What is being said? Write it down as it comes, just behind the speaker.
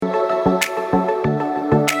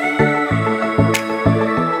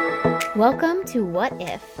Welcome to What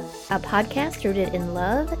If, a podcast rooted in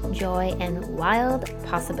love, joy, and wild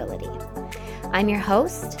possibility. I'm your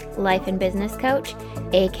host, life and business coach,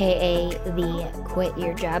 aka the Quit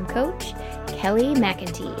Your Job Coach, Kelly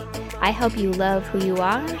McEntee. I help you love who you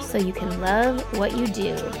are so you can love what you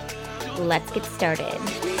do. Let's get started.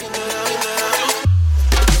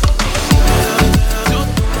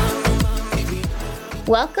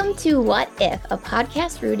 Welcome to What If, a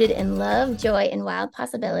podcast rooted in love, joy, and wild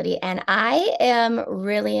possibility. And I am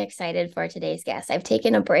really excited for today's guest. I've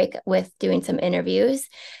taken a break with doing some interviews,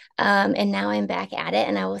 and now I'm back at it.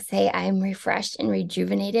 And I will say I'm refreshed and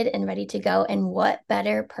rejuvenated and ready to go. And what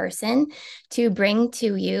better person to bring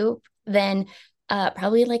to you than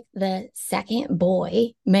probably like the second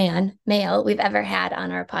male we've ever had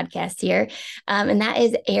on our podcast here. And that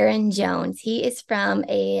is Aaron Jones. He is from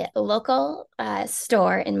a local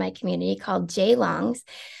store in my community called J Long's.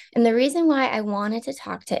 And the reason why I wanted to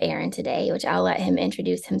talk to Aaron today, which I'll let him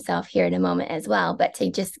introduce himself here in a moment as well, but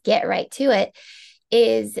to just get right to it,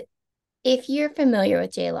 is if you're familiar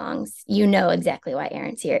with J Long's, you know exactly why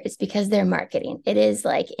Aaron's here. It's because their marketing. It is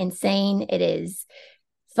like insane. It is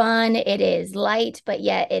fun, it is light, but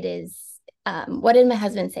yet it is, what did my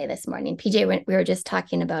husband say this morning? PJ, we were just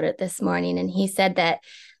talking about it this morning, and he said that,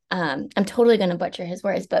 I'm totally going to butcher his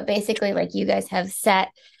words, but basically like you guys have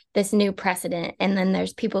set this new precedent, and then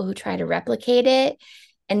there's people who try to replicate it,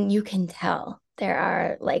 and you can tell there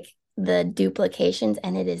are like the duplications,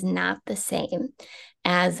 and it is not the same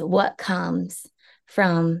as what comes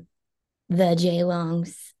from the J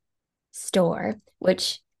Long's store,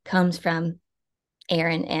 which comes from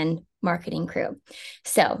Aaron and marketing crew.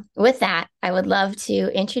 So with that, I would love to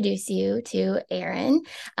introduce you to Aaron.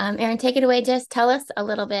 Aaron, take it away. Just tell us a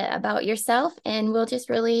little bit about yourself, and we'll just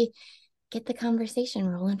really get the conversation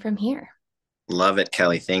rolling from here. Love it,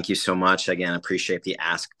 Kelly. Thank you so much. Again, appreciate the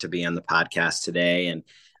ask to be on the podcast today, and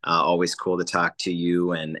always cool to talk to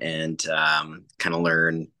you and kind of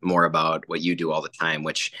learn more about what you do all the time.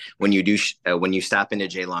 Which when you do when you stop into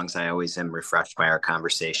J Long's, I always am refreshed by our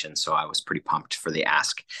conversation. So I was pretty pumped for the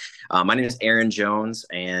ask. My name is Aaron Jones,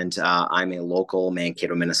 and I'm a local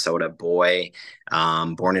Mankato, Minnesota boy,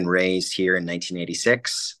 born and raised here in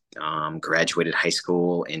 1986. Graduated high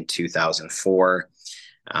school in 2004.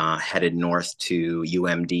 Headed north to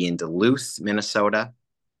UMD in Duluth, Minnesota,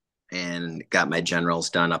 and got my generals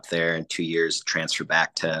done up there in 2 years, transferred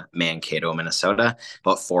back to Mankato, Minnesota,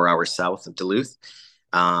 about 4 hours south of Duluth,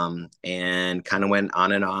 and kind of went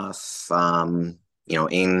on and off,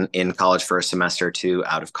 in college for a semester or two,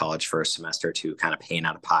 out of college for a semester or two, kind of paying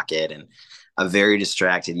out of pocket, and a very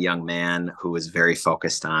distracted young man who was very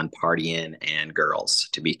focused on partying and girls,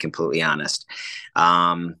 to be completely honest.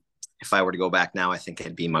 If I were to go back now, I think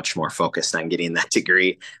I'd be much more focused on getting that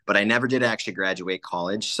degree, but I never did actually graduate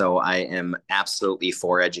college. So I am absolutely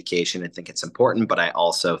for education. I think it's important, but I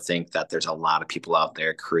also think that there's a lot of people out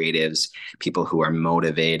there, creatives, people who are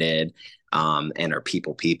motivated, and are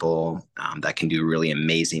people that can do really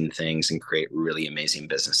amazing things and create really amazing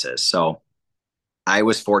businesses. So I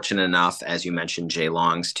was fortunate enough, as you mentioned, J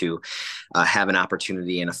Long's, to have an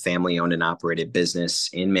opportunity in a family-owned and operated business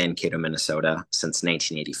in Mankato, Minnesota since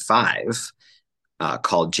 1985,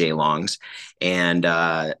 called J Long's. And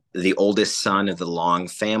the oldest son of the Long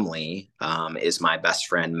family is my best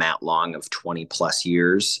friend, Matt Long, of 20 plus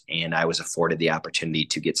years. And I was afforded the opportunity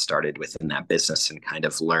to get started within that business and kind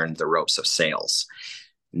of learn the ropes of sales.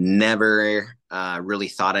 Never really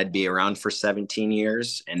thought I'd be around for 17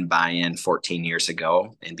 years and buy in 14 years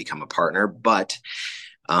ago and become a partner. But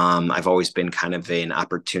I've always been kind of an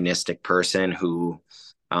opportunistic person who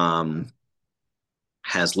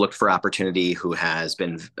has looked for opportunity, who has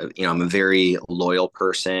been, I'm a very loyal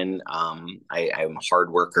person. I'm a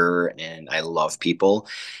hard worker and I love people.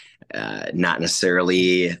 Not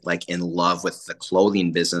necessarily like in love with the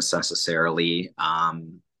clothing business necessarily.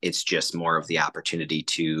 It's just more of the opportunity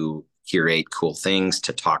to curate cool things,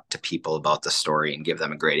 to talk to people about the story and give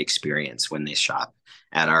them a great experience when they shop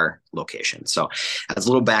at our location. So as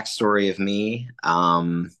a little backstory of me,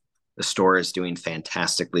 the store is doing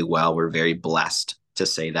fantastically well. We're very blessed to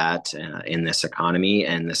say that in this economy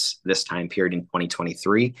and this time period in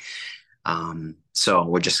 2023. So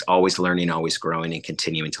we're just always learning, always growing, and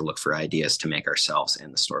continuing to look for ideas to make ourselves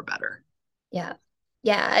and the store better. Yeah.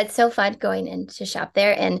 Yeah, it's so fun going in to shop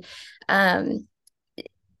there and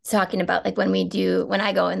talking about like when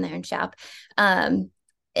I go in there and shop, and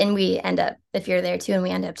we end up, if you're there too, and we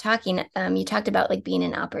end up talking, you talked about like being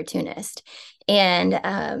an opportunist. And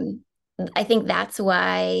I think that's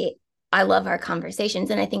why I love our conversations.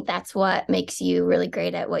 And I think that's what makes you really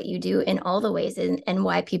great at what you do in all the ways, and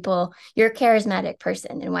why you're a charismatic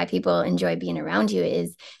person, and why people enjoy being around you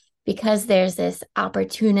is because there's this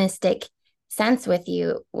opportunistic sense about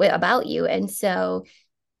you. And so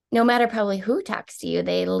no matter probably who talks to you,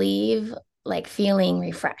 they leave like feeling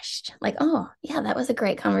refreshed, like, oh, yeah, that was a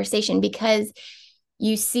great conversation, because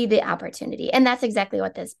you see the opportunity. And that's exactly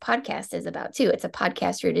what this podcast is about, too. It's a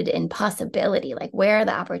podcast rooted in possibility. Like, where are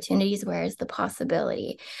the opportunities? Where is the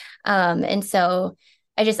possibility? And so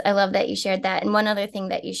I love that you shared that. And one other thing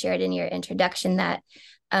that you shared in your introduction that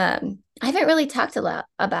I haven't really talked a lot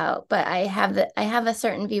about, but I have a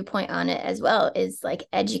certain viewpoint on it as well, is like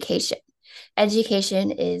education. Education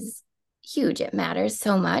is huge. It matters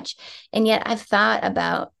so much. And yet I've thought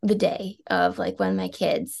about the day of like when my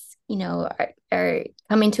kids, are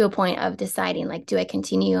coming to a point of deciding, like, do I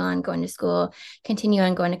continue on going to school, continue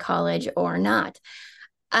on going to college, or not?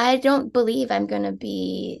 I don't believe I'm going to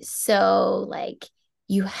be so like,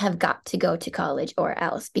 you have got to go to college or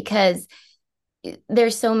else, because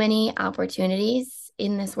there's so many opportunities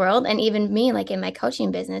in this world. And even me, like in my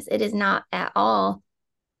coaching business, it is not at all.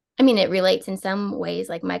 I mean, it relates in some ways,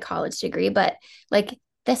 like my college degree, but like,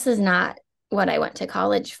 this is not what I went to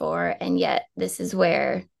college for. And yet this is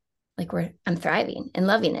where I'm thriving and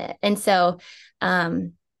loving it. And so I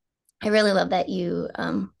really love that you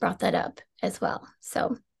brought that up as well.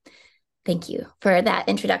 So thank you for that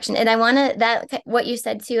introduction. And I want that what you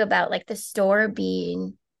said too about like the store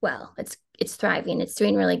being, well, it's thriving. It's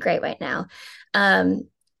doing really great right now.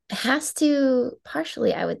 Has to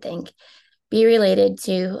partially, I would think, be related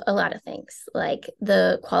to a lot of things, like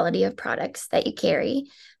the quality of products that you carry,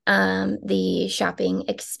 the shopping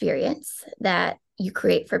experience that you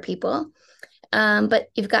create for people. But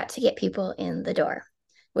you've got to get people in the door,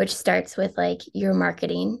 which starts with like your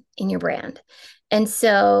marketing and your brand. And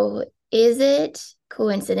so is it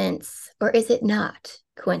coincidence, or is it not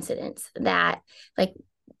coincidence that, like,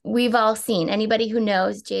 we've all seen, anybody who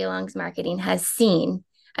knows JLong's marketing has seen,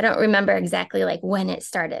 I don't remember exactly like when it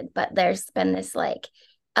started, but there's been this like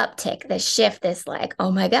uptick, this shift, this like,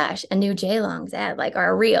 oh my gosh, a new JLong's ad, like, or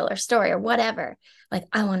a reel or story or whatever. Like,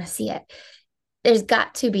 I want to see it. There's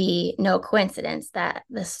got to be no coincidence that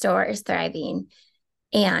the store is thriving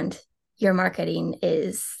and your marketing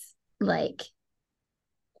is like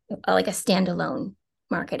a standalone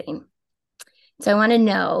marketing. So I want to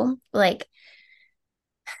know, like,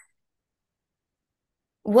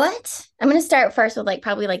 what I'm going to start first with like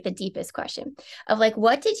probably like the deepest question of like,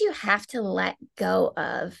 what did you have to let go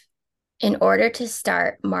of in order to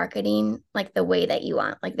start marketing like the way that you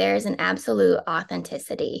want? Like, there's an absolute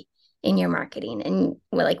authenticity in your marketing, and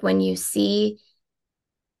like when you see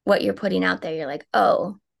what you're putting out there, you're like,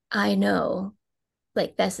 oh, I know,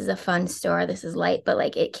 like, this is a fun store, this is light, but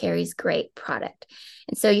like it carries great product.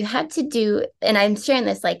 And so you had to do, and I'm sharing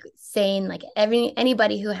this like saying like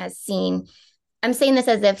anybody who has seen, I'm saying this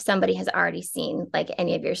as if somebody has already seen like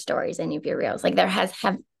any of your stories, any of your reels, like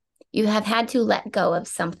you have had to let go of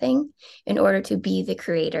something in order to be the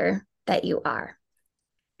creator that you are.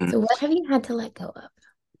 So what have you had to let go of?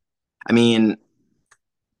 I mean,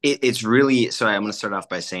 it's really, so I'm going to start off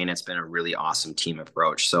by saying it's been a really awesome team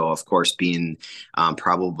approach. So of course, being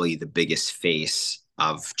probably the biggest face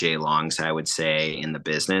of JLong's, I would say, in the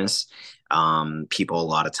business, people a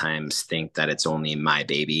lot of times think that it's only my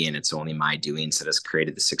baby and it's only my doings that has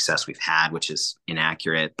created the success we've had, which is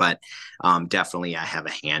inaccurate. But definitely I have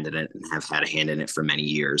a hand in it and have had a hand in it for many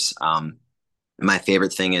years. My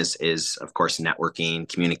favorite thing is of course networking,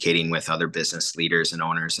 communicating with other business leaders and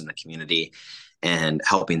owners in the community, and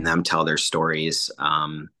helping them tell their stories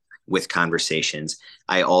with conversations.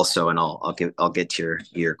 I also, and I'll get to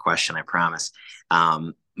your question, I promise.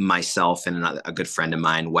 Myself and a good friend of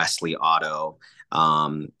mine, Wesley Otto,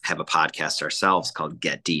 have a podcast ourselves called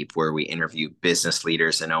Get Deep, where we interview business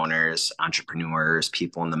leaders and owners, entrepreneurs,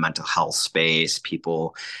 people in the mental health space,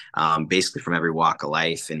 people basically from every walk of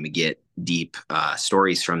life, and we get deep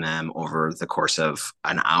stories from them over the course of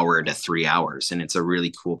an hour to 3 hours, and it's a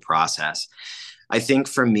really cool process. I think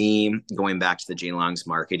for me, going back to the JLong's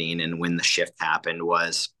marketing and when the shift happened,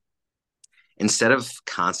 was instead of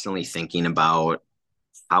constantly thinking about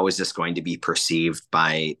how is this going to be perceived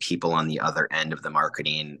by people on the other end of the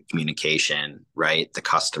marketing communication, right? The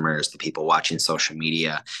customers, the people watching social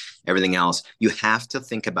media, everything else, you have to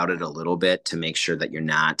think about it a little bit to make sure that you're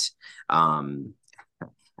not, I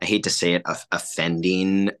hate to say it,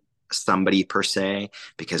 offending somebody per se,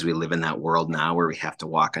 because we live in that world now where we have to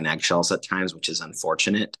walk on eggshells at times, which is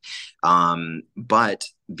unfortunate. But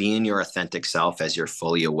being your authentic self as you're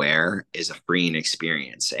fully aware is a freeing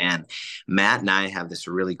experience. And Matt and I have this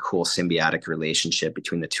really cool symbiotic relationship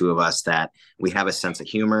between the two of us, that we have a sense of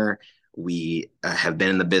humor. We have been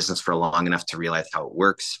in the business for long enough to realize how it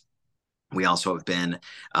works. We also have been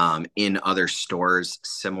in other stores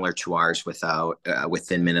similar to ours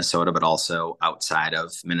within Minnesota, but also outside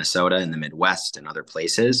of Minnesota in the Midwest and other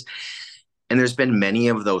places. And there's been many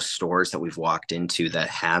of those stores that we've walked into that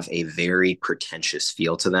have a very pretentious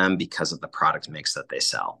feel to them because of the product mix that they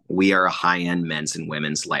sell. We are a high-end men's and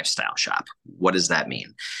women's lifestyle shop. What does that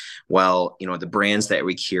mean? Well, the brands that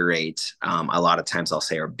we curate, a lot of times I'll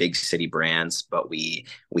say are big city brands, but we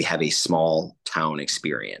have a small town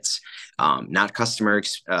experience. Not customer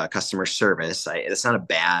service. It's not a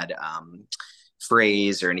bad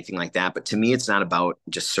phrase or anything like that. But to me, it's not about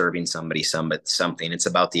just serving somebody something. It's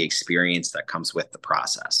about the experience that comes with the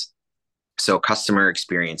process. So customer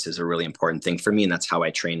experience is a really important thing for me. And that's how I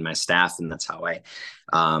train my staff. And that's how I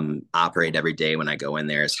operate every day when I go in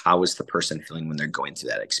there, is how is the person feeling when they're going through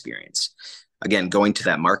that experience? Again, going to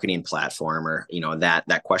that marketing platform, or,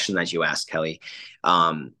 that question that you asked, Kelly,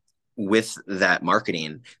 with that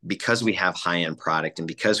marketing, because we have high-end product and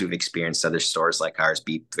because we've experienced other stores like ours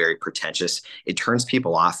be very pretentious, it turns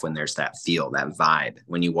people off when there's that feel, that vibe,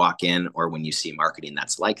 when you walk in or when you see marketing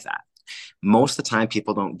that's like that. Most of the time,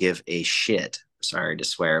 people don't give a shit, sorry to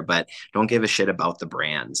swear, but don't give a shit about the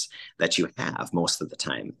brands that you have most of the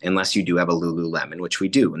time, unless you do have a Lululemon, which we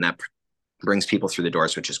do, and that brings people through the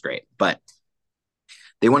doors, which is great. But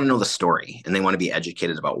they want to know the story, and they want to be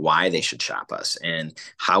educated about why they should shop us and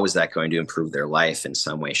how is that going to improve their life in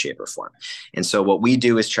some way, shape, or form. And so what we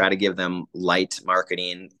do is try to give them light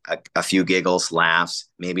marketing, a few giggles, laughs,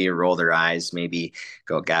 maybe roll their eyes, maybe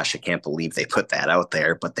go, gosh, I can't believe they put that out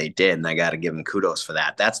there, but they did. And I got to give them kudos for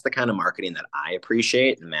that. That's the kind of marketing that I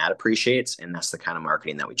appreciate and Matt appreciates. And that's the kind of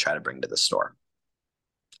marketing that we try to bring to the store.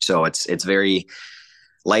 So it's very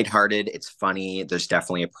lighthearted. It's funny. There's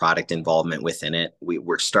definitely a product involvement within it.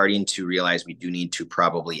 We're starting to realize we do need to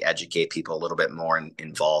probably educate people a little bit more and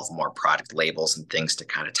involve more product labels and things to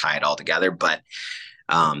kind of tie it all together. But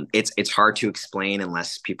it's hard to explain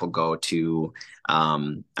unless people go to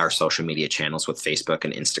our social media channels with Facebook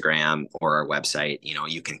and Instagram or our website.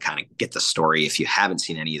 You can kind of get the story. If you haven't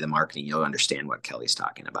seen any of the marketing, you'll understand what Kelly's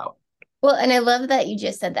talking about. Well, and I love that you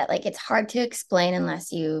just said that, like, it's hard to explain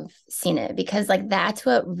unless you've seen it, because like that's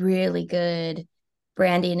what really good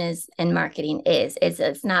branding is and marketing is.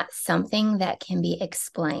 It's not something that can be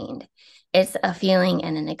explained. It's a feeling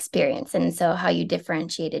and an experience. And so how you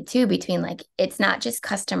differentiated too between, like, it's not just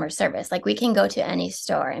customer service. Like, we can go to any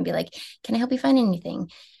store and be like, can I help you find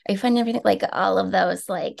anything? Are you finding everything? Like all of those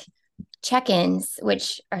like check-ins,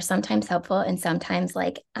 which are sometimes helpful and sometimes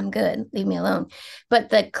like, I'm good, leave me alone.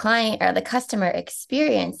 But the client or the customer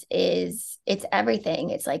experience it's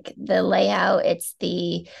everything. It's like the layout, it's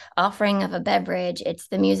the offering of a beverage, it's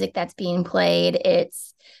the music that's being played,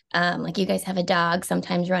 it's like you guys have a dog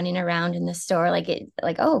sometimes running around in the store, like,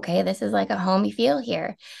 oh, okay, this is like a homey feel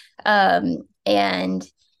here. And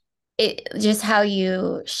it just how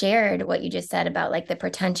you shared what you just said about like the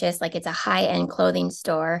pretentious, like it's a high-end clothing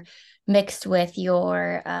store mixed with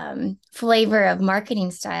your flavor of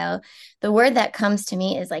marketing style. The word that comes to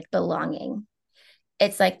me is like belonging.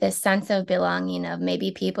 It's like this sense of belonging of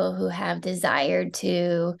maybe people who have desired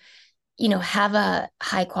to, have a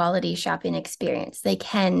high quality shopping experience. They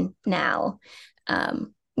can now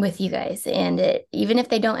with you guys. And even if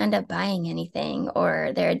they don't end up buying anything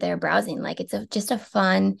or they're browsing, like it's just a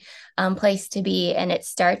fun place to be. And it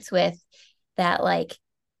starts with that, like,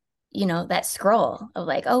 that scroll of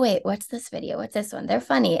like, oh, wait, what's this video? What's this one? They're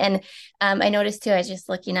funny. And I noticed too, I was just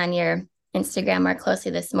looking on your Instagram more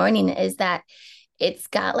closely this morning, is that it's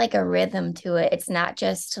got like a rhythm to it. It's not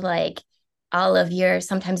just like all of your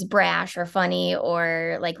sometimes brash or funny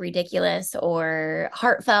or like ridiculous or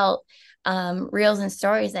heartfelt reels and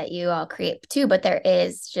stories that you all create too, but there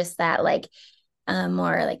is just that like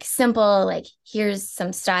more like simple, like here's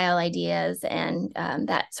some style ideas and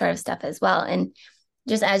that sort of stuff as well. And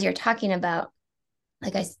just as you're talking about,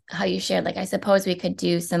 like how you shared, like, I suppose we could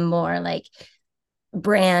do some more like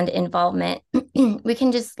brand involvement. We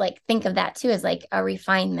can just like think of that too as like a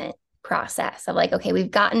refinement process of like, okay, we've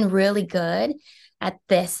gotten really good at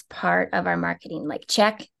this part of our marketing. Like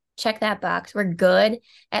check that box. We're good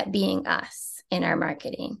at being us in our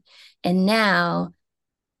marketing. And now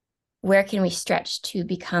where can we stretch to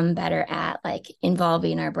become better at like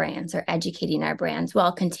involving our brands or educating our brands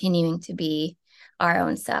while continuing to be our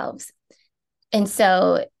own selves? And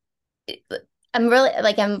so I'm really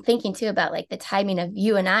like, I'm thinking too about like the timing of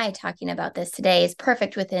you and I talking about this today is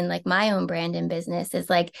perfect within like my own brand and business. Is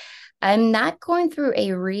like, I'm not going through a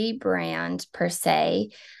rebrand per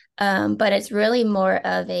se, but it's really more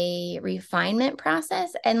of a refinement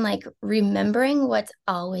process and like remembering what's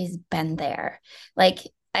always been there. Like,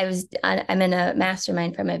 I'm in a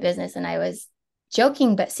mastermind for my business, and I was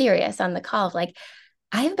joking but serious on the call of like,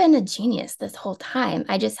 I've been a genius this whole time.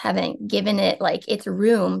 I just haven't given it like its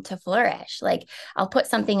room to flourish. Like, I'll put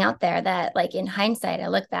something out there that like in hindsight I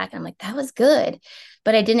look back and I'm like, that was good,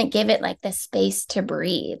 but I didn't give it like the space to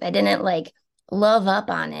breathe. I didn't like love up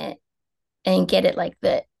on it and get it like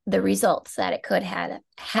the results that it could have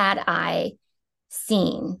had I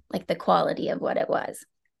seen like the quality of what it was.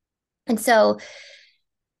 And so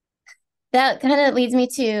that kind of leads me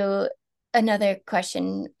to another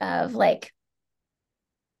question of like,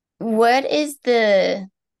 what is the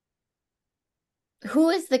who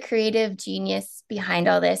is the creative genius behind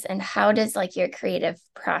all this, and how does like your creative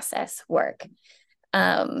process work?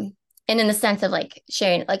 And in the sense of like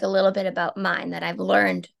sharing like a little bit about mine that I've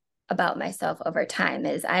learned about myself over time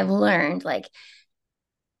is I've learned like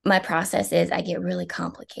my process is I get really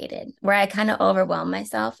complicated where I kind of overwhelm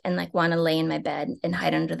myself and like want to lay in my bed and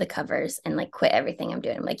hide under the covers and like quit everything I'm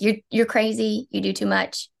doing. I'm like, you're crazy, you do too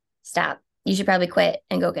much, stop, you should probably quit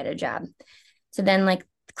and go get a job. So then like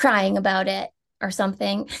crying about it or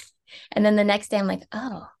something. And then the next day I'm like,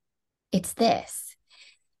 oh, it's this.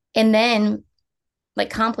 And then like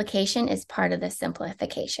complication is part of the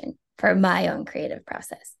simplification for my own creative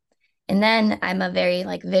process. And then I'm a very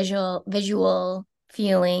like visual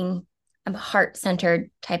feeling, I'm a heart-centered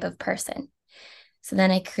type of person. So then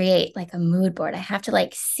I create like a mood board. I have to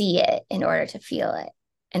like see it in order to feel it,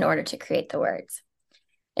 in order to create the words.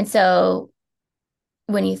 And so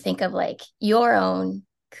when you think of like your own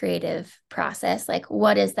creative process, like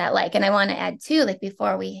what is that like? And I want to add too, like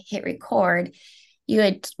before we hit record,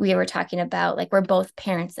 we were talking about like we're both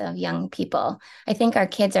parents of young people. I think our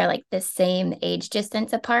kids are like the same age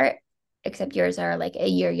distance apart, except yours are like a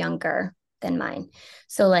year younger than mine.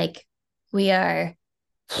 So like we are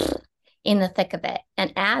in the thick of it.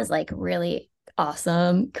 And as like really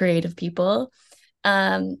awesome creative people,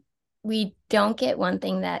 um, we don't get one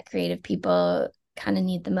thing that creative people kind of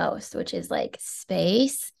need the most, which is like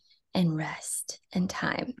space and rest and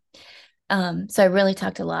time. So I really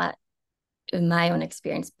talked a lot in my own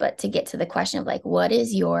experience, but to get to the question of like, what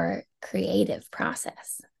is your creative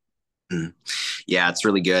process? Yeah, it's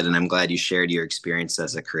really good, and I'm glad you shared your experience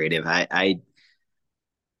as a creative. I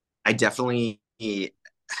definitely,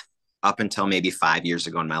 up until maybe 5 years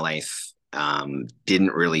ago in my life,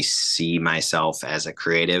 didn't really see myself as a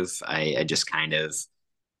creative. I just kind of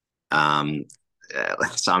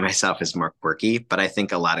saw myself as more quirky, but I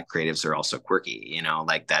think a lot of creatives are also quirky,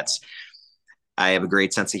 like I have a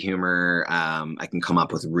great sense of humor. I can come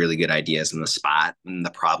up with really good ideas on the spot. And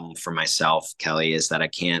the problem for myself, Kelly, is that I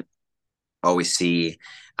can't always see.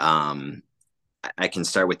 I can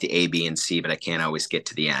start with the A, B, and C, but I can't always get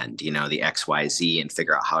to the end, the X, Y, Z, and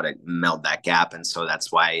figure out how to meld that gap. And so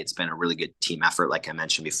that's why it's been a really good team effort, like I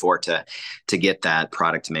mentioned before, to get that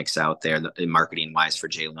product mix out there, marketing wise for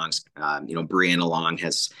Jay Long's. Brianna Long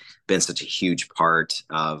has been such a huge part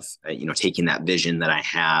of taking that vision that I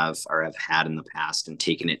have or have had in the past and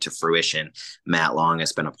taking it to fruition. Matt Long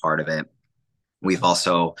has been a part of it. We've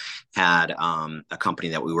also had a company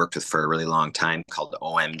that we worked with for a really long time called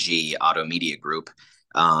OMG Auto Media Group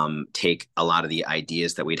take a lot of the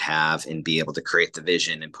ideas that we'd have and be able to create the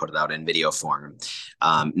vision and put it out in video form.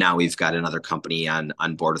 Now we've got another company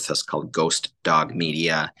on board with us called Ghost Dog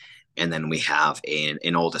Media. And then we have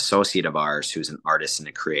an old associate of ours who's an artist and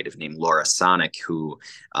a creative named Laura Sonic, who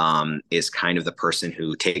is kind of the person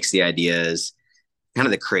who takes the ideas, kind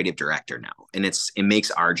of the creative director now. And it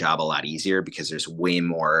makes our job a lot easier because there's way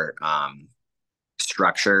more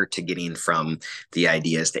structure to getting from the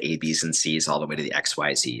ideas to A, B's, and C's all the way to the X,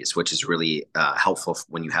 Y, Z's, which is really helpful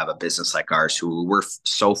when you have a business like ours who we're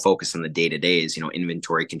so focused on the day-to-days,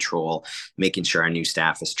 inventory control, making sure our new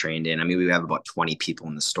staff is trained in. I mean, we have about 20 people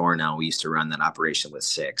in the store now. We used to run that operation with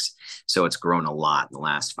 6. So it's grown a lot in the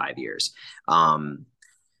last 5 years.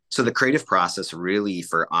 So the creative process really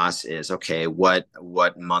for us is, okay, what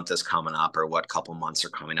month is coming up, or what couple months are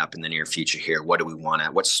coming up in the near future here? What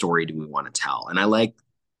story do we want to tell? And I like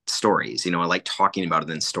stories, I like talking about it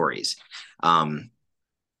in stories.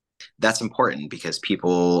 That's important because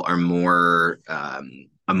people are more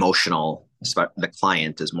emotional. The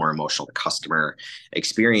client is more emotional. The customer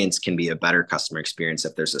experience can be a better customer experience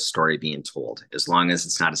if there's a story being told. As long as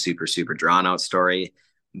it's not a super, super drawn out story,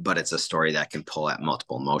 but it's a story that can pull at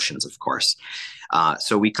multiple emotions, of course.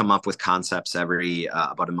 So we come up with concepts every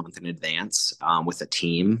about a month in advance with a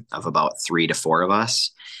team of about 3 to 4 of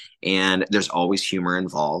us. And there's always humor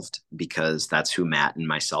involved because that's who Matt and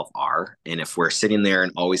myself are. And if we're sitting there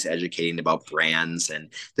and always educating about brands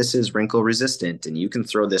and this is wrinkle resistant and you can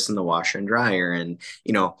throw this in the washer and dryer and,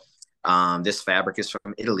 this fabric is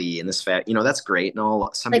from Italy and that's great. And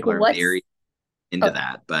all some Like people are what's very into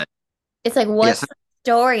that, but it's like what's yes, the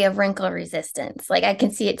story of wrinkle resistance? Like I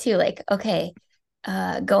can see it too. Like, okay,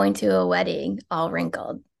 going to a wedding all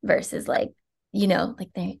wrinkled versus like, like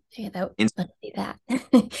let's do that.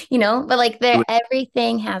 But like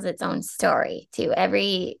everything has its own story too.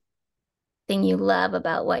 Everything you love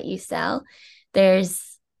about what you sell,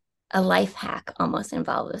 there's a life hack almost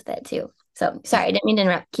involved with it too. So sorry, I didn't mean to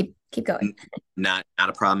interrupt. Keep going. Not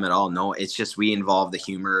a problem at all. No, it's just we involve the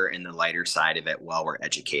humor and the lighter side of it while we're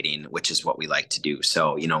educating, which is what we like to do.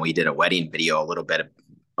 So, we did a wedding video a little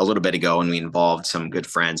bit ago, and we involved some good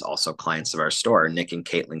friends, also clients of our store, Nick and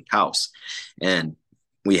Caitlin Kaus. And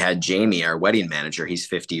we had Jamie, our wedding manager. He's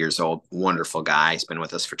 50 years old, wonderful guy. He's been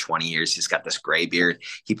with us for 20 years. He's got this gray beard.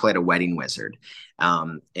 He played a wedding wizard,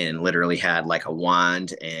 and literally had like a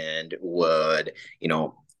wand and would,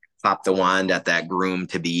 pop the wand at that groom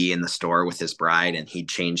to be in the store with his bride, and he'd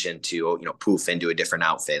change into, poof into a different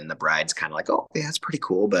outfit. And the bride's kind of like, oh, yeah, that's pretty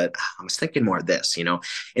cool, but I was thinking more of this, and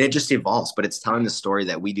it just evolves. But it's telling the story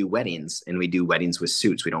that we do weddings, and we do weddings with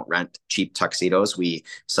suits. We don't rent cheap tuxedos. We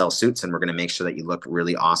sell suits, and we're going to make sure that you look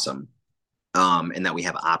really awesome, and that we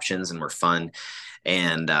have options and we're fun.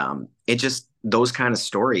 And it just, those kind of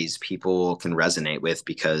stories people can resonate with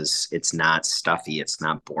because it's not stuffy, it's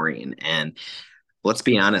not boring. And let's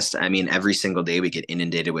be honest. I mean, every single day we get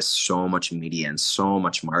inundated with so much media and so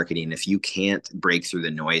much marketing. If you can't break through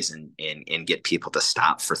the noise and get people to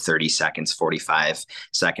stop for 30 seconds, 45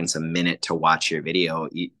 seconds, a minute to watch your video,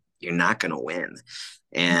 you're not going to win.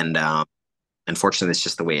 And unfortunately, it's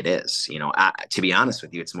just the way it is. To be honest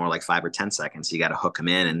with you, it's more like 5 or 10 seconds. You got to hook them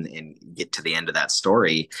in and get to the end of that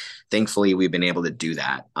story. Thankfully, we've been able to do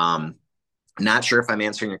that. Not sure if I'm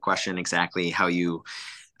answering your question exactly how you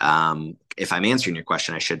if I'm answering your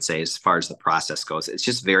question, I should say, as far as the process goes, it's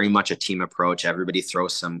just very much a team approach. Everybody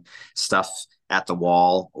throws some stuff at the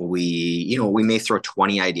wall. We may throw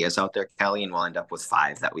 20 ideas out there, Kelly, and we'll end up with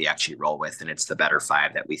 5 that we actually roll with. And it's the better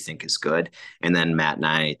 5 that we think is good. And then Matt and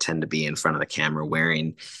I tend to be in front of the camera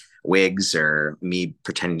wearing wigs, or me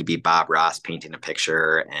pretending to be Bob Ross painting a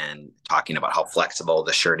picture and talking about how flexible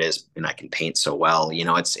the shirt is. And I can paint so well.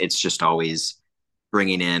 It's just always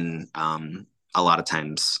bringing in, a lot of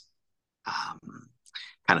times,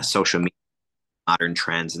 kind of social media, modern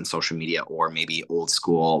trends in social media, or maybe old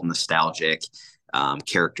school nostalgic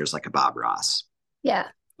characters like a Bob Ross. Yeah.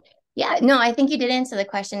 No, I think you did answer the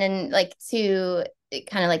question, and like to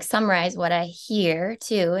kind of like summarize what I hear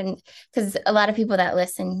too. And because a lot of people that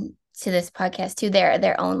listen to this podcast too, they're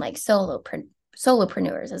their own like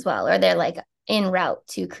solopreneurs as well, or they're like en route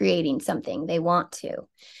to creating something they want to.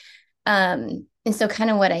 And so kind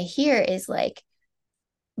of what I hear is like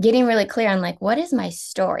getting really clear on like, what is my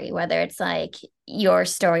story? Whether it's like your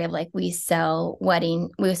story of like, we sell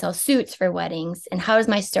suits for weddings, and how is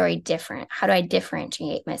my story different? How do I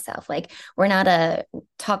differentiate myself? Like, we're not a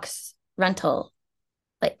tux rental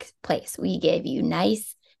like place. We give you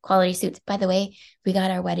nice quality suits. By the way, we got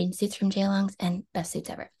our wedding suits from J. Long's, and best suits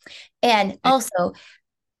ever. And also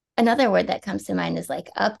another word that comes to mind is like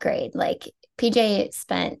upgrade. Like PJ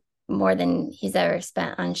spent more than he's ever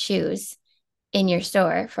spent on shoes in your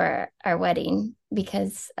store for our wedding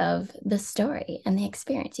because of the story and the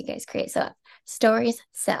experience you guys create. So stories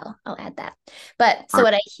sell. I'll add that. But so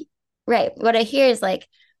what I hear is like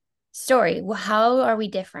story. Well, how are we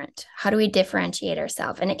different? How do we differentiate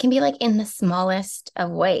ourselves? And it can be like in the smallest of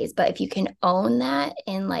ways, but if you can own that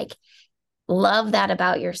and like love that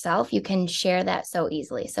about yourself, you can share that so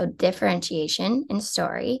easily. So differentiation and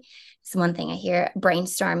story. It's one thing I hear.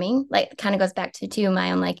 Brainstorming, like, kind of goes back to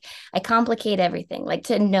my own, like, I complicate everything. Like,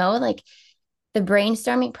 to know, like, the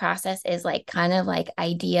brainstorming process is like kind of like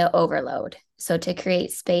idea overload. So to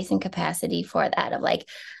create space and capacity for that, of like,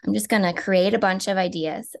 I'm just going to create a bunch of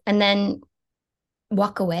ideas and then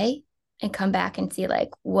walk away and come back and see like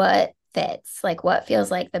what fits, like what feels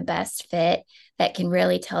like the best fit that can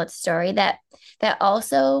really tell its story, that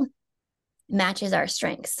also matches our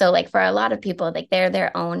strengths. So like for a lot of people, like they're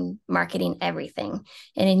their own marketing everything.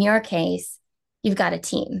 And in your case, you've got a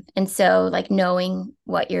team. And so like knowing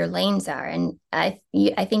what your lanes are. And I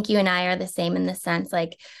think you and I are the same in the sense,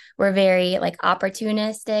 like we're very like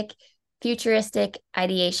opportunistic, futuristic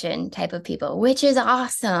ideation type of people, which is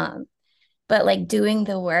awesome. but like doing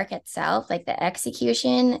the work itself, like the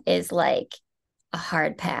execution is like a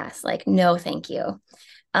hard pass. Like, no, thank you.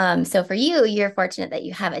 So for you, you're fortunate that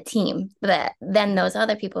you have a team, but then those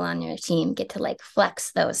other people on your team get to like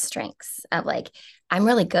flex those strengths of like, I'm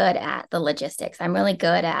really good at the logistics. I'm really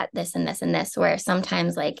good at this and this and this, where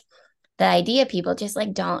sometimes like the idea people just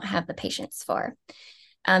like don't have the patience for.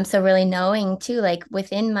 So really knowing too, like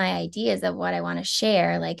within my ideas of what I want to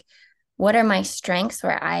share, like what are my strengths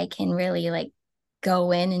where I can really like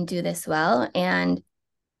go in and do this well, and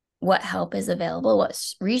what help is available, what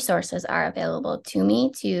resources are available to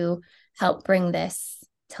me to help bring this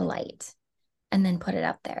to light and then put it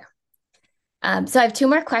out there. So I have two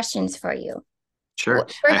more questions for you. Sure.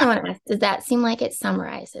 First, I want to ask, does that seem like it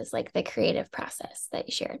summarizes like the creative process that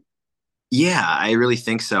you shared? Yeah, I really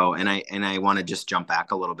think so. And I want to just jump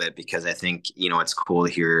back a little bit because I think, it's cool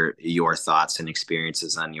to hear your thoughts and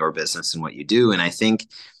experiences on your business and what you do. And I think,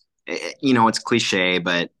 it's cliche,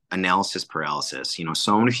 but analysis paralysis,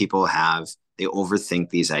 so many people they overthink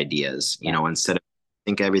these ideas, Yeah. instead of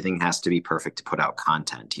think everything has to be perfect to put out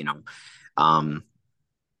content, um,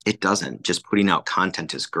 it doesn't. Just putting out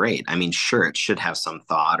content is great. I mean, sure, it should have some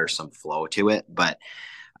thought or some flow to it, but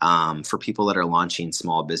for people that are launching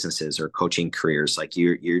small businesses or coaching careers like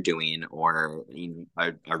you're doing, or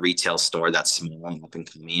a retail store that's small and up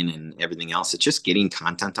and coming and everything else, it's just getting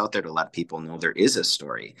content out there to let people know there is a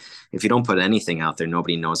story. If you don't put anything out there,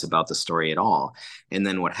 nobody knows about the story at all. And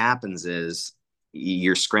then what happens is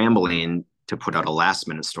you're scrambling to put out a last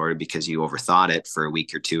minute story because you overthought it for a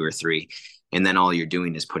week or two or three, and then all you're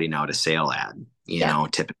doing is putting out a sale ad, Yeah.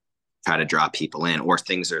 typically try to draw people in, or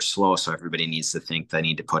things are slow. So everybody needs to think they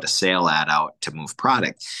need to put a sale ad out to move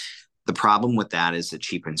product. The problem with that is it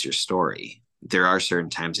cheapens your story. There are certain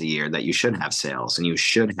times a year that you should have sales and you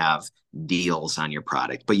should have deals on your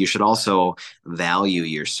product, but you should also value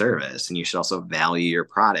your service and you should also value your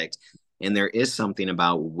product. And there is something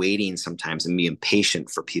about waiting sometimes and being patient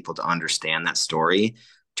for people to understand that story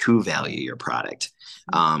to value your product.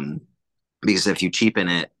 Because if you cheapen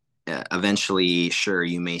it, eventually, sure,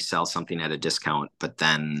 you may sell something at a discount, but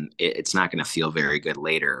then it's not going to feel very good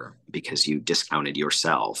later because you discounted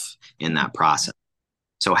yourself in that process.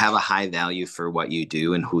 So have a high value for what you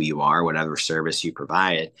do and who you are, whatever service you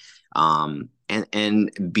provide,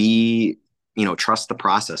 and be, trust the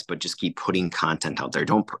process, but just keep putting content out there.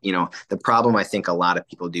 Don't, the problem I think a lot of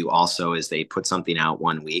people do also is they put something out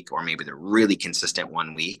one week, or maybe they're really consistent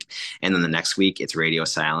one week, and then the next week it's radio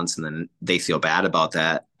silence, and then they feel bad about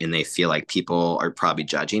that, and they feel like people are probably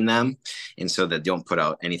judging them, and so they don't put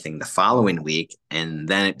out anything the following week, and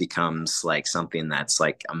then it becomes like something that's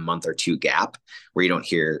like a month or two gap where you don't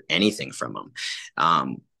hear anything from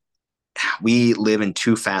them. We live in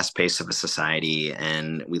too fast paced of a society,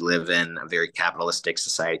 and we live in a very capitalistic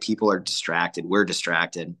society. People are distracted. We're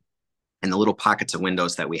distracted. And the little pockets of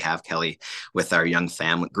windows that we have, Kelly, with our young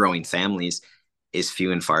family, growing families, is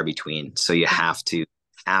few and far between. So you have to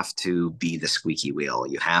be the squeaky wheel.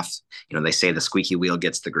 They say the squeaky wheel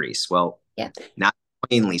gets the grease. Well, Yeah. not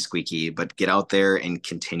plainly squeaky, but get out there and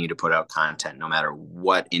continue to put out content, no matter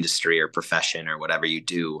what industry or profession or whatever you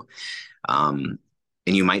do.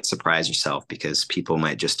 And you might surprise yourself because people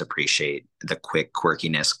might just appreciate the quick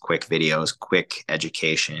quirkiness, quick videos, quick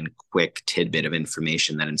education, quick tidbit of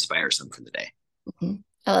information that inspires them for the day. Mm-hmm.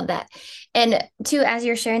 I love that. And too, as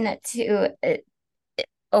you're sharing that too,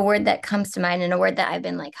 a word that comes to mind and a word that I've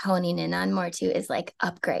been like honing in on more too is like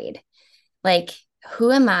upgrade. Like,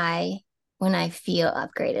 who am I when I feel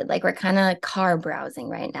upgraded? Like, we're kind of like car browsing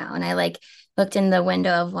right now. And I like looked in the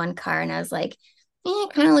window of one car and I was like,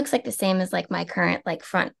 it kind of looks like the same as like my current like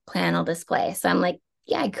front panel display. So I'm like,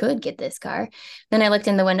 yeah, I could get this car. Then I looked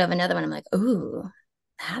in the window of another one. I'm like, ooh,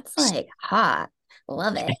 that's like hot.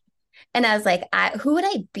 Love it. And I was like, who would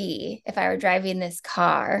I be if I were driving this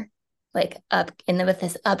car, like up and with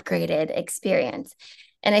this upgraded experience?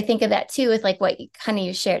 And I think of that too with like what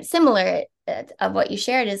you shared, similar of what you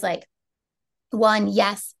shared is like, one,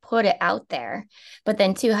 yes, put it out there. But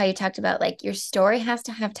then two, how you talked about like your story has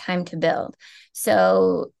to have time to build.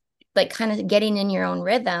 So like kind of getting in your own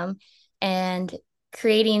rhythm and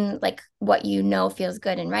creating like what feels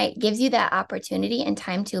good and right gives you that opportunity and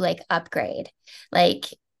time to like upgrade. Like,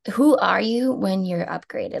 who are you when you're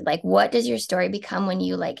upgraded? Like, what does your story become when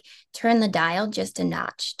you like turn the dial just a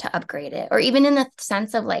notch to upgrade it? Or even in the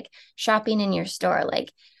sense of like shopping in your store,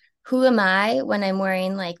 like, who am I when I'm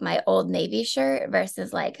wearing like my Old Navy shirt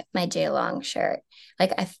versus like my J Long shirt?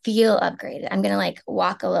 Like, I feel upgraded. I'm gonna like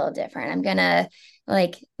walk a little different. I'm gonna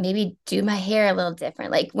like maybe do my hair a little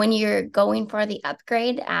different. Like, when you're going for the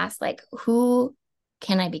upgrade, ask like, who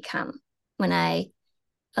can I become when I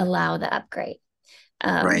allow the upgrade.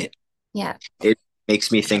 Um, Right. yeah. It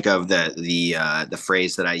makes me think of the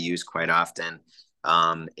phrase that I use quite often,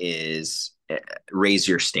 is raise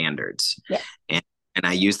your standards. Yeah. And and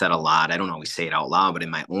I use that a lot. I don't always say it out loud, but in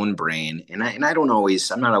my own brain, and I don't always,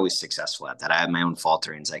 I'm not always successful at that. I have my own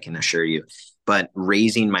falterings, I can assure you. But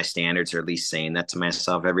raising my standards, or at least saying that to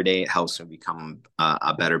myself every day, it helps me become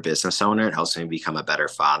a better business owner. It helps me become a better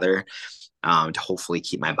father, to hopefully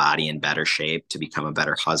keep my body in better shape, to become a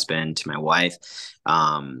better husband to my wife.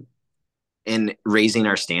 And raising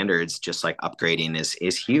our standards, just like upgrading,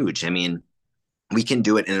 is huge. I mean, we can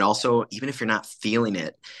do it. And it also, even if you're not feeling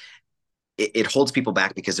it, it holds people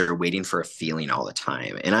back because they're waiting for a feeling all the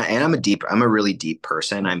time. I'm a really deep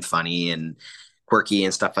person. I'm funny and quirky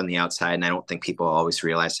and stuff on the outside. And I don't think people always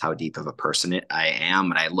realize how deep of a person I am.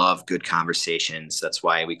 And I love good conversations. That's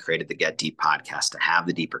why we created the Get Deep podcast, to have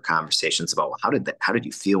the deeper conversations about, well, how did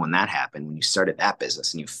you feel when that happened, when you started that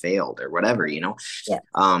business and you failed or whatever, you know? Yeah.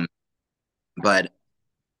 But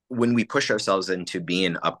when we push ourselves into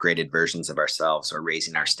being upgraded versions of ourselves or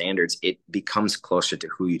raising our standards, it becomes closer to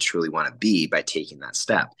who you truly want to be by taking that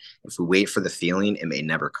step. If we wait for the feeling, it may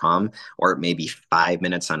never come, or it may be 5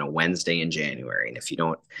 minutes on a Wednesday in January. And if you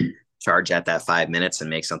don't charge at that 5 minutes and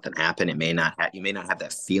make something happen, you may not have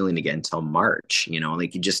that feeling again until March,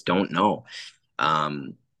 like you just don't know.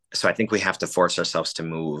 So I think we have to force ourselves to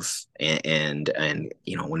move, and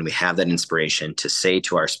when we have that inspiration, to say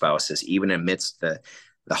to our spouses, even amidst the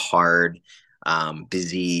hard,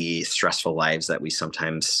 busy, stressful lives that we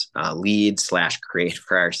sometimes lead/create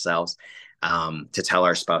for ourselves, to tell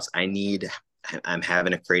our spouse, I'm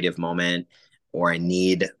having a creative moment, or I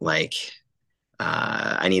need an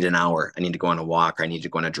hour. I need to go on a walk, or I need to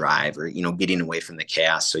go on a drive, or, getting away from the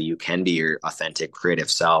chaos so you can be your authentic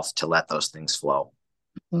creative self, to let those things flow.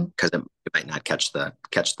 Because it might not catch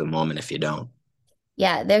the moment if you don't.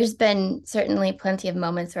 Yeah, there's been certainly plenty of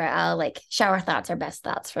moments where I'll like shower thoughts are best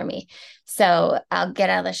thoughts for me. So I'll get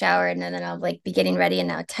out of the shower and then I'll like be getting ready and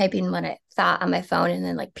now typing what I thought on my phone. And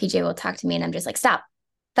then like PJ will talk to me and I'm just like, stop.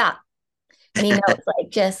 And it's like,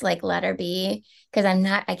 just like let her be. Cause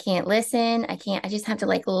I can't listen. I just have to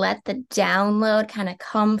like let the download kind of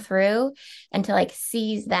come through and to like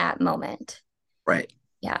seize that moment. Right.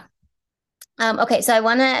 Yeah. Okay, so I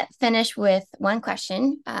want to finish with one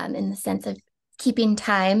question, in the sense of keeping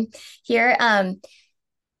time here.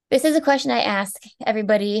 This is a question I ask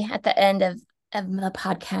everybody at the end of the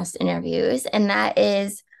podcast interviews, and that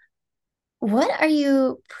is, what are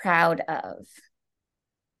you proud of?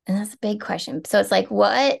 And that's a big question. So it's like,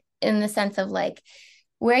 what, in the sense of like,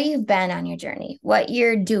 where you've been on your journey, what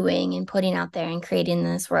you're doing and putting out there and creating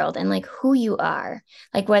in this world, and like who you are,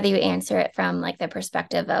 like whether you answer it from like the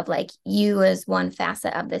perspective of like you as one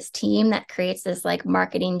facet of this team that creates this like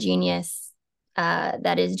marketing genius,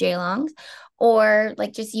 that is Jaylongs, or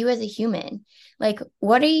like just you as a human, like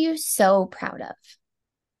what are you so proud of?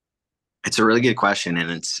 It's a really good question,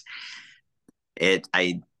 and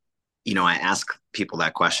I ask people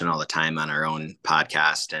that question all the time on our own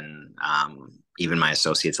podcast, and even my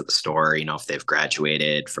associates at the store, if they've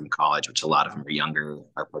graduated from college, which a lot of them are younger,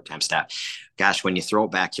 our part-time staff. Gosh, when you throw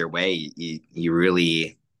it back your way, you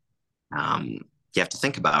really, you have to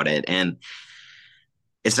think about it. And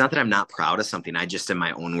it's not that I'm not proud of something. I just am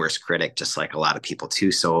my own worst critic, just like a lot of people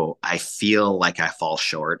too. So I feel like I fall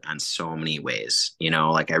short on so many ways,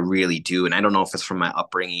 like I really do. And I don't know if it's from my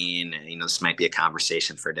upbringing, this might be a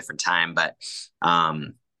conversation for a different time, but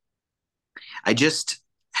I just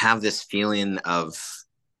have this feeling of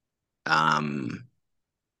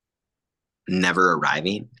never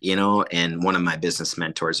arriving, and one of my business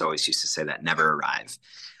mentors always used to say that, never arrive,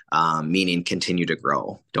 meaning continue to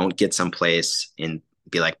grow. Don't get someplace and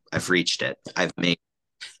be like, I've reached it. I've made,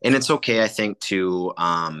 and it's okay, I think, to,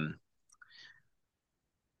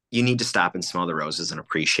 you need to stop and smell the roses and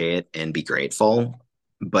appreciate and be grateful,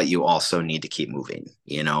 but you also need to keep moving,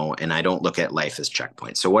 and I don't look at life as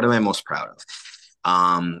checkpoints. So what am I most proud of?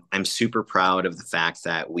 I'm super proud of the fact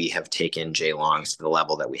that we have taken Jaylongs to the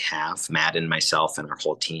level that we have, Matt and myself and our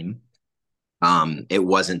whole team. It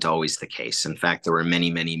wasn't always the case. In fact, there were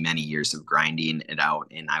many, many, many years of grinding it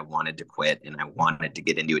out, and I wanted to quit, and I wanted to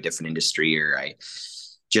get into a different industry, or I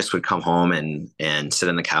just would come home and sit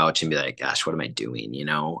on the couch and be like, gosh, what am I doing?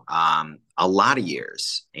 A lot of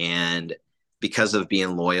years. And because of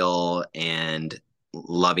being loyal and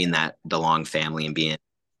loving that DeLong family and being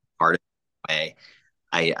part of the way,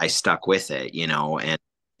 I stuck with it, and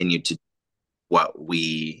continued to what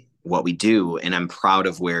we do. And I'm proud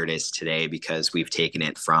of where it is today, because we've taken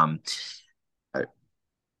it from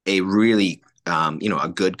a really,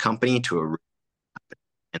 a good company to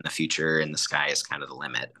in the future, and the sky is kind of the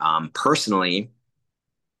limit. Personally,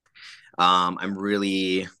 I'm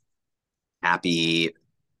really happy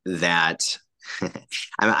that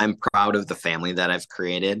I'm proud of the family that I've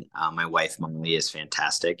created. My wife, Molly, is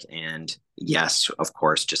fantastic. And yes, of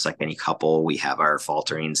course, just like any couple, we have our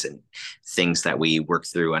falterings and things that we work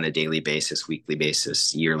through on a daily basis, weekly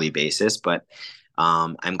basis, yearly basis. But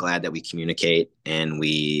I'm glad that we communicate and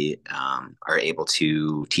we are able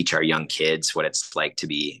to teach our young kids what it's like to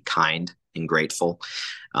be kind and grateful.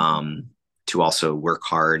 To also work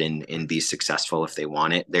hard and be successful if they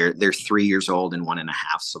want it. They're 3 years old and 1.5,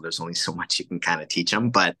 so there's only so much you can kind of teach them.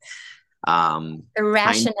 But The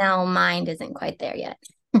rationale mind isn't quite there yet.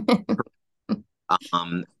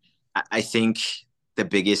 I think the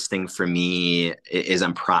biggest thing for me is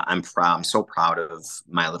I'm so proud of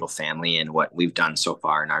my little family and what we've done so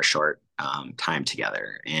far in our short time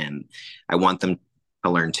together. And I want them to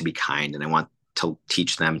learn to be kind, and I want to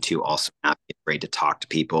teach them to also not be afraid to talk to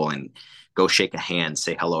people and go shake a hand,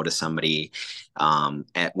 say hello to somebody.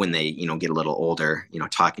 When they, get a little older,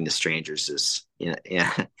 talking to strangers is,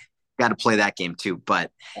 got to play that game too.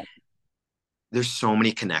 But there's so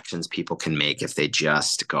many connections people can make if they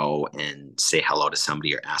just go and say hello to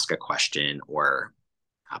somebody or ask a question or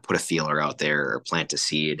put a feeler out there or plant a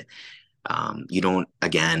seed. You don't,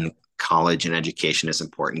 again, college and education is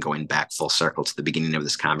important, going back full circle to the beginning of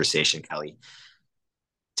this conversation, Kelly.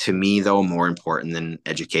 To me, though, more important than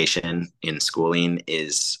education in schooling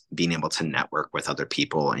is being able to network with other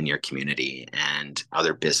people in your community and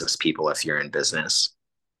other business people if you're in business.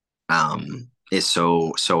 Is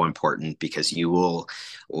so important, because you will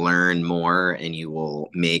learn more and you will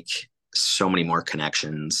make so many more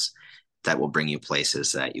connections that will bring you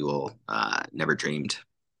places that you will never dreamed.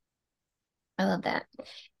 I love that.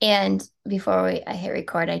 And before I hit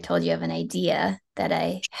record, I told you of an idea that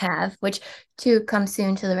I have, which to come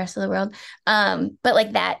soon to the rest of the world. But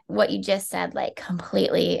like that, what you just said, like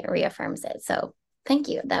completely reaffirms it. So thank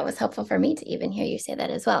you. That was helpful for me to even hear you say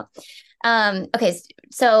that as well. Okay,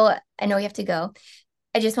 so I know you have to go.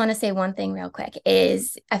 I just want to say one thing real quick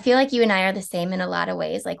is I feel like you and I are the same in a lot of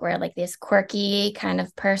ways. Like we're like this quirky kind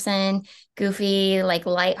of person, goofy, like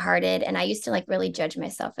lighthearted. And I used to like really judge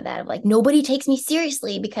myself for that of like, nobody takes me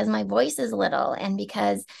seriously because my voice is little and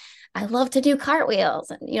because I love to do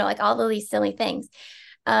cartwheels and, like all of these silly things.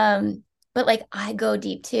 But like I go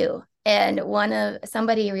deep too. And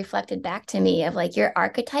somebody reflected back to me of like, your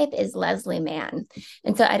archetype is Leslie Mann.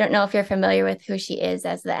 And so I don't know if you're familiar with who she is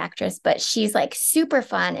as the actress, but she's like super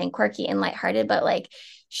fun and quirky and lighthearted, but like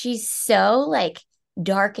she's so like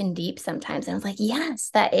dark and deep sometimes. And I was like, yes,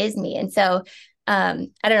 that is me. And so I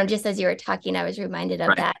don't know, just as you were talking, I was reminded of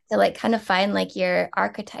Right. that to like kind of find like your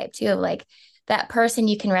archetype too, of like that person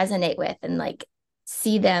you can resonate with and like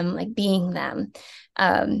see them like being them.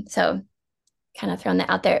 So kind of thrown that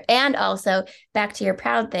out there. And also back to your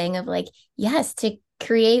proud thing of like, yes, to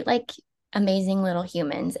create like amazing little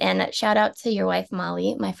humans. And shout out to your wife,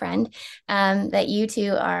 Molly, my friend, that you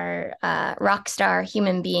two are rock star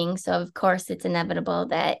human beings. So of course it's inevitable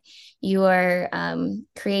that you are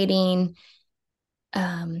creating,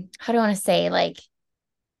 how do I want to say, like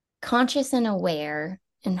conscious and aware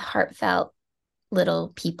and heartfelt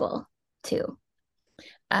little people too.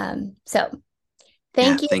 So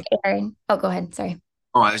Yeah, thank you, Erin. Oh, go ahead. Sorry.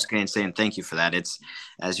 Oh, I was going to say, and thank you for that. It's,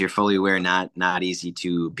 as you're fully aware, not easy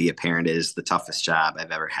to be a parent. It is the toughest job I've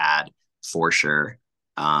ever had, for sure.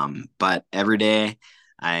 But every day,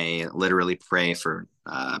 I literally pray for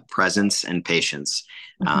presence and patience,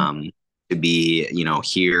 to be,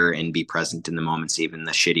 here and be present in the moments, even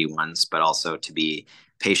the shitty ones, but also to be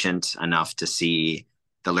patient enough to see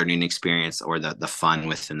the learning experience or the fun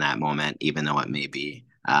within that moment, even though it may be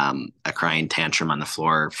a crying tantrum on the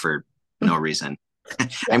floor for no reason.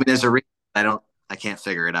 I mean, there's a reason I can't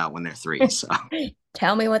figure it out when they're 3. So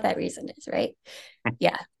Tell me what that reason is, right?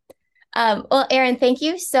 Yeah. Well, Erin, thank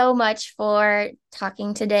you so much for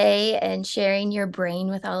talking today and sharing your brain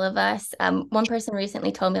with all of us. One person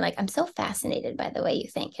recently told me, like, I'm so fascinated by the way you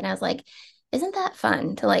think. And I was like, isn't that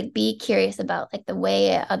fun to like be curious about like the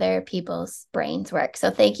way other people's brains work?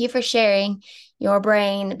 So thank you for sharing your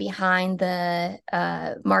brain behind the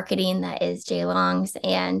marketing that is JLongs.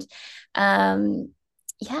 And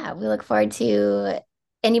yeah, we look forward to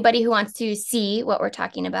anybody who wants to see what we're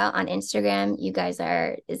talking about on Instagram. You guys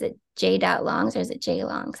is it j.longs or is it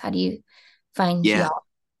JLongs? How do you find yeah. y'all?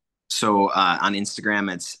 So on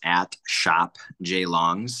Instagram, it's at shop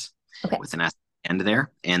JLongs Okay. with an S end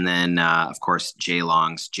there. And then, of course,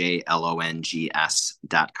 JLongs,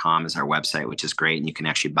 JLongs.com is our website, which is great. And you can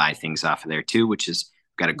actually buy things off of there too, which is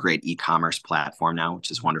got a great e-commerce platform now, which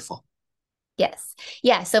is wonderful. Yes.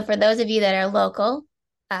 Yeah. So for those of you that are local,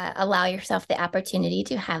 allow yourself the opportunity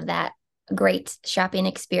to have that great shopping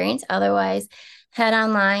experience. Otherwise, head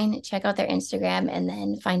online, check out their Instagram, and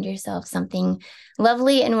then find yourself something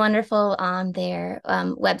lovely and wonderful on their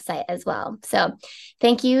website as well. So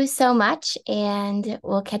thank you so much, and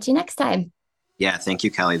we'll catch you next time. Yeah, thank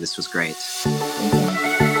you, Kelly. This was great. Thank you.